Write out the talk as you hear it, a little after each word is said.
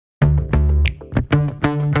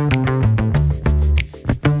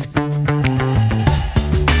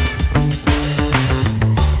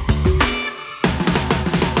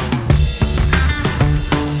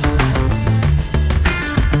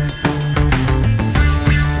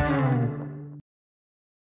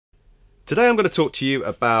Today I'm going to talk to you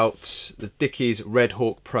about the Dickies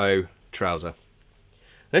Redhawk Pro trouser.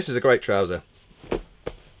 This is a great trouser.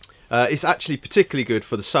 It's actually particularly good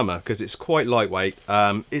for the summer because it's quite lightweight.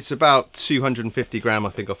 It's about 250 gram, I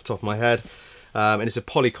think, off the top of my head, and it's a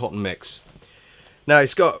poly cotton mix. Now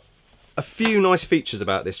it's got a few nice features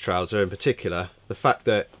about this trouser, in particular the fact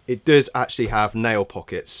that it does actually have nail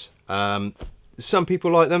pockets. Some people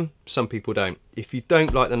like them, some people don't. If you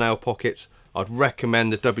don't like the nail pockets, I'd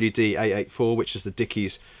recommend the WD801, which is the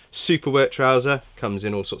Dickies Superwork trouser. Comes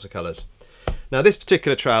in all sorts of colours. Now this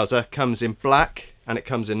particular trouser comes in black and it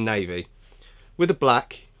comes in navy. With the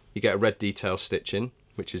black you get a red detail stitching,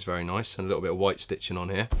 which is very nice, and a little bit of white stitching on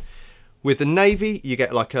here. With the navy you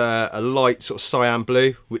get like a light sort of cyan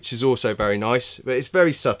blue, which is also very nice, but it's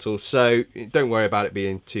very subtle, so don't worry about it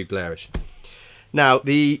being too glarish. Now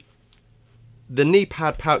the knee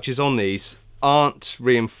pad pouches on these aren't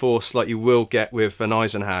reinforced like you will get with an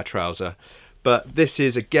Eisenhower trouser, but this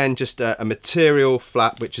is again just a material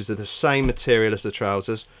flap which is the same material as the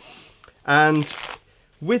trousers. And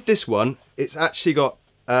with this one it's actually got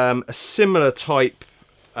a similar type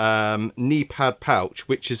knee pad pouch,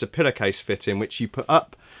 which is a pillowcase fitting which you put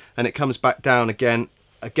up and it comes back down again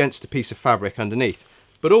against a piece of fabric underneath,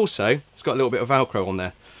 but also it's got a little bit of Velcro on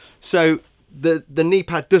there, so the knee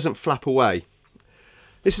pad doesn't flap away.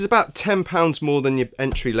 This is about £10 more than your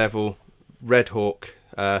entry-level Redhawk,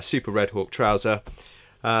 Super Redhawk trouser,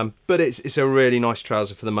 but it's a really nice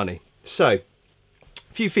trouser for the money. So,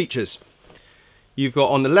 a few features. You've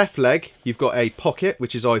got on the left leg, you've got a pocket,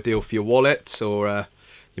 which is ideal for your wallet or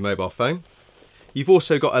your mobile phone. You've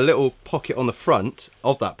also got a little pocket on the front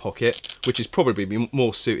of that pocket, which is probably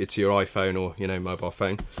more suited to your iPhone or mobile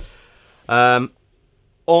phone.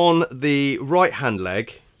 On the right-hand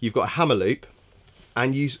leg, you've got a hammer loop.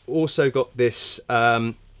 And you've also got this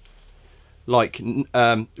ruler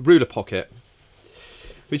pocket,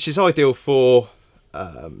 which is ideal for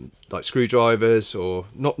like screwdrivers, or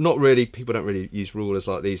not really. People don't really use rulers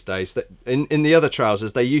like these days. In the other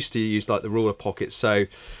trousers, they used to use like the ruler pocket, so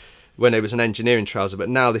when it was an engineering trouser, but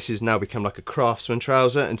now this has now become like a craftsman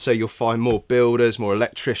trouser, and so you'll find more builders, more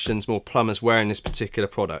electricians, more plumbers wearing this particular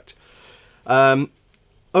product. I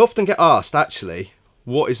often get asked, actually,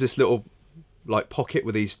 what is this little like pocket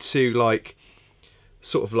with these two like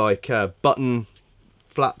sort of like button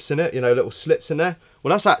flaps in it, little slits in there?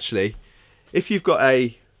 Well, that's actually, if you've got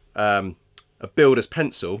a builder's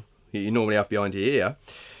pencil that you normally have behind your ear,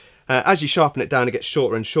 as you sharpen it down it gets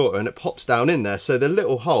shorter and shorter and it pops down in there, so the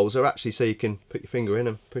little holes are actually so you can put your finger in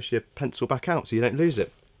and push your pencil back out so you don't lose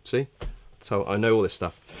it. See, so I know all this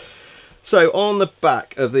stuff. So on the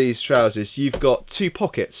back of these trousers you've got two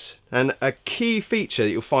pockets, and a key feature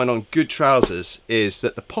that you'll find on good trousers is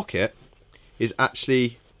that the pocket is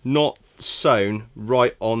actually not sewn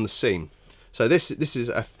right on the seam. So this is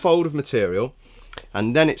a fold of material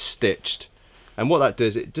and then it's stitched, and what that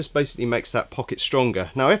does, it just basically makes that pocket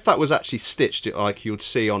stronger. Now if that was actually stitched like you would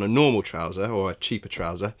see on a normal trouser or a cheaper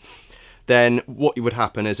trouser, then what would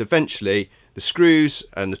happen is eventually the screws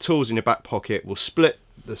and the tools in your back pocket will split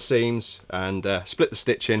the seams and split the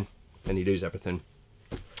stitching, and you lose everything.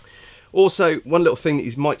 Also, one little thing that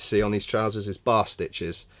you might see on these trousers is bar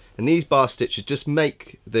stitches, and these bar stitches just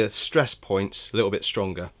make the stress points a little bit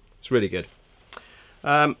stronger. It's really good.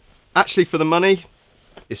 Actually, for the money,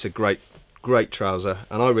 it's a great trouser,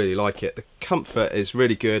 and I really like it. The comfort is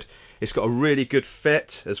really good. It's got a really good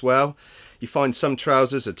fit as well. You find some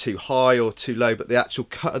trousers are too high or too low, but the actual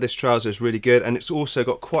cut of this trouser is really good, and it's also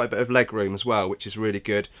got quite a bit of leg room as well, which is really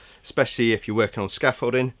good, especially if you're working on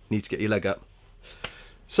scaffolding, you need to get your leg up.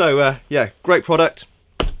 So yeah, great product.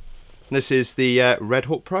 This is the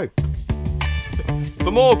Redhawk Pro. For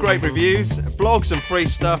more great reviews, blogs and free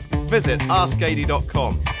stuff, visit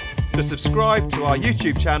AskAdy.com. To subscribe to our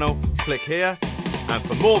YouTube channel, click here, and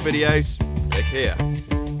for more videos, click here.